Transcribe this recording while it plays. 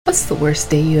What's the worst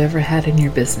day you ever had in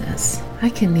your business? I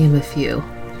can name a few.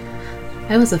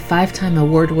 I was a 5-time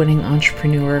award-winning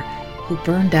entrepreneur who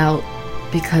burned out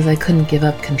because I couldn't give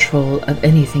up control of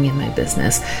anything in my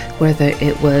business, whether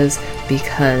it was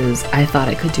because I thought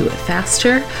I could do it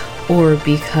faster or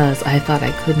because I thought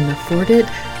I couldn't afford it.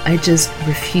 I just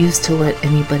refused to let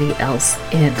anybody else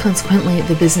in. Consequently,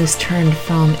 the business turned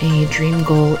from a dream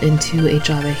goal into a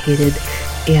job I hated,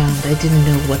 and I didn't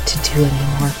know what to do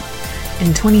anymore.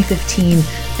 In 2015,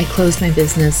 I closed my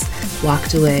business,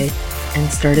 walked away,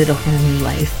 and started a whole new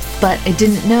life. But I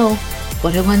didn't know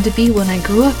what I wanted to be when I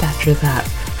grew up after that.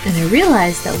 And I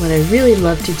realized that what I really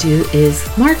love to do is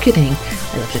marketing.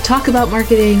 I love to talk about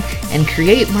marketing and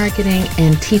create marketing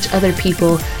and teach other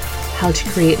people how to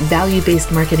create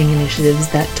value-based marketing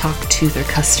initiatives that talk to their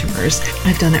customers.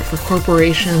 I've done it for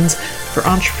corporations, for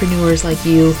entrepreneurs like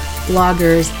you,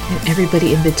 bloggers, and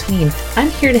everybody in between. I'm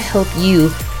here to help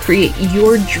you create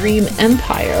your dream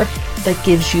empire that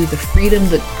gives you the freedom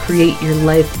to create your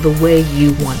life the way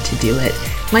you want to do it.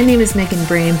 My name is Megan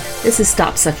Brame. This is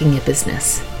Stop Sucking at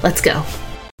Business. Let's go.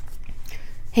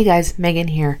 Hey guys, Megan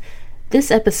here. This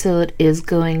episode is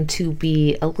going to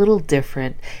be a little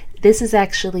different. This is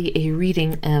actually a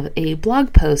reading of a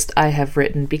blog post I have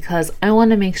written because I want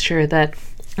to make sure that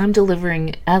I'm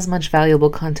delivering as much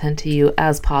valuable content to you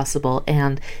as possible.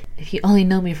 And if you only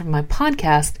know me from my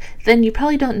podcast, then you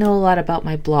probably don't know a lot about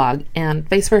my blog and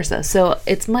vice versa. So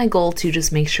it's my goal to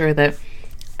just make sure that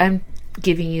I'm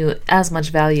giving you as much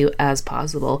value as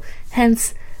possible.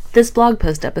 Hence this blog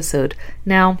post episode.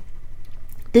 Now,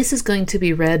 this is going to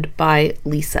be read by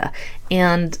Lisa.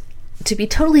 And to be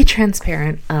totally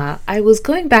transparent, I was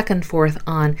going back and forth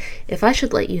on if I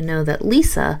should let you know that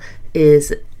Lisa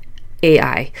is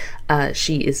AI.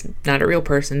 She is not a real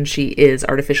person. She is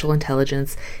artificial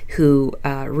intelligence who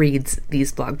reads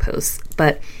these blog posts.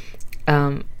 But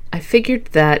I figured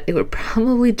that it would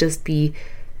probably just be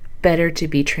better to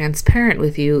be transparent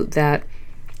with you that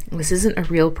this isn't a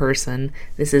real person.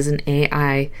 This is an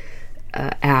AI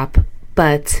app,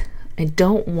 but I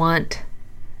don't want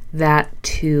that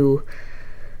to,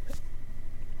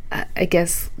 I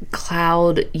guess,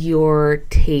 cloud your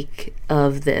take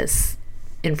of this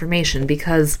information,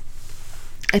 because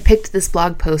I picked this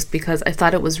blog post because I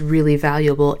thought it was really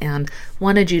valuable and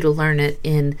wanted you to learn it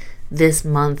in this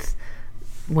month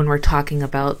when we're talking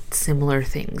about similar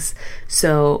things.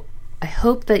 So I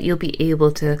hope that you'll be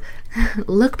able to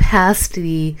look past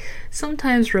the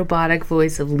sometimes robotic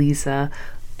voice of Lisa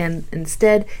and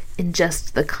instead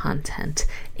ingest the content.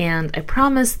 And I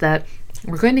promise that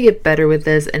we're going to get better with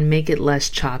this and make it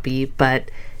less choppy, but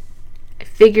I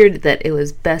figured that it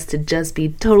was best to just be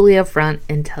totally upfront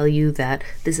and tell you that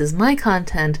this is my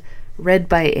content read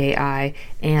by AI,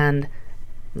 and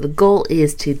the goal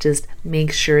is to just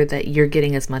make sure that you're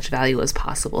getting as much value as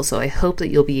possible. So I hope that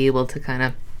you'll be able to kind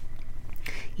of,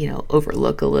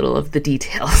 overlook a little of the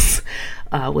details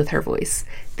with her voice.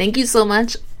 Thank you so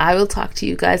much. I will talk to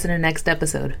you guys in our next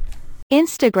episode.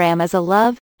 Instagram is a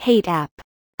love-hate app.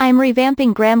 I'm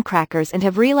revamping Graham Crackers and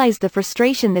have realized the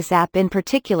frustration this app in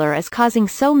particular is causing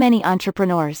so many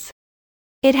entrepreneurs.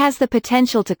 It has the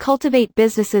potential to cultivate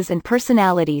businesses and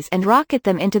personalities and rocket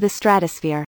them into the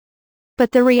stratosphere.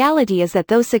 But the reality is that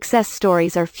those success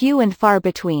stories are few and far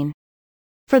between.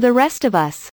 For the rest of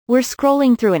us, we're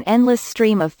scrolling through an endless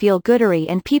stream of feel-goodery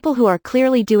and people who are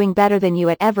clearly doing better than you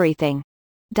at everything.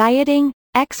 Dieting,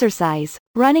 exercise,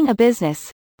 running a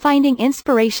business, finding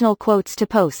inspirational quotes to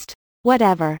post.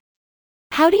 Whatever.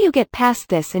 How do you get past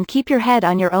this and keep your head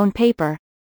on your own paper?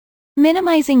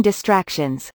 Minimizing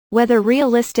distractions, whether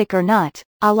realistic or not,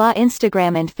 a la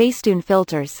Instagram and Facetune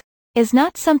filters, is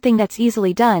not something that's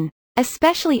easily done,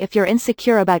 especially if you're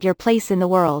insecure about your place in the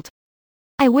world.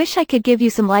 I wish I could give you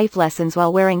some life lessons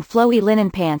while wearing flowy linen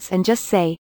pants and just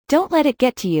say, don't let it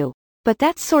get to you, but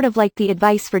that's sort of like the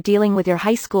advice for dealing with your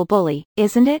high school bully,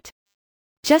 isn't it?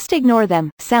 Just ignore them,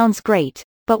 sounds great.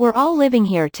 But we're all living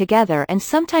here together and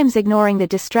sometimes ignoring the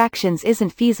distractions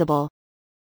isn't feasible.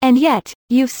 And yet,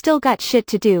 you've still got shit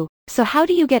to do, so how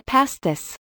do you get past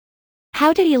this?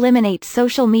 How to eliminate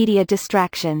social media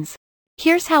distractions?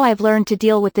 Here's how I've learned to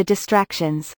deal with the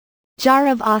distractions. Jar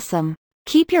of Awesome.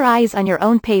 Keep your eyes on your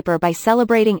own paper by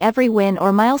celebrating every win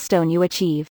or milestone you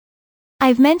achieve.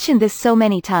 I've mentioned this so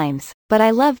many times, but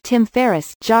I love Tim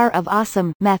Ferriss' Jar of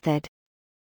Awesome method.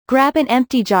 Grab an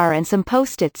empty jar and some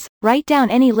Post-its, write down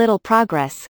any little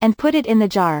progress, and put it in the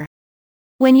jar.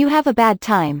 When you have a bad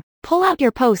time, pull out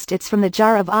your Post-its from the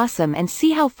Jar of Awesome and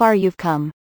see how far you've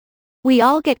come. We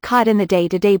all get caught in the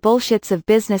day-to-day bullshits of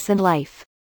business and life.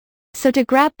 So to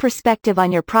grab perspective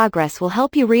on your progress will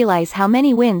help you realize how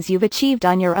many wins you've achieved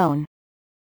on your own.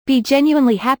 Be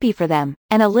genuinely happy for them,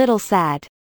 and a little sad.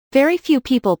 Very few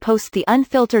people post the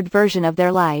unfiltered version of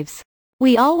their lives.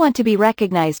 We all want to be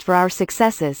recognized for our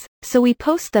successes, so we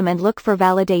post them and look for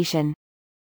validation.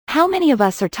 How many of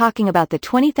us are talking about the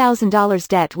 $20,000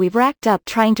 debt we've racked up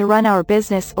trying to run our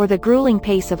business or the grueling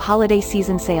pace of holiday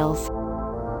season sales?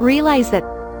 Realize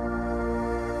that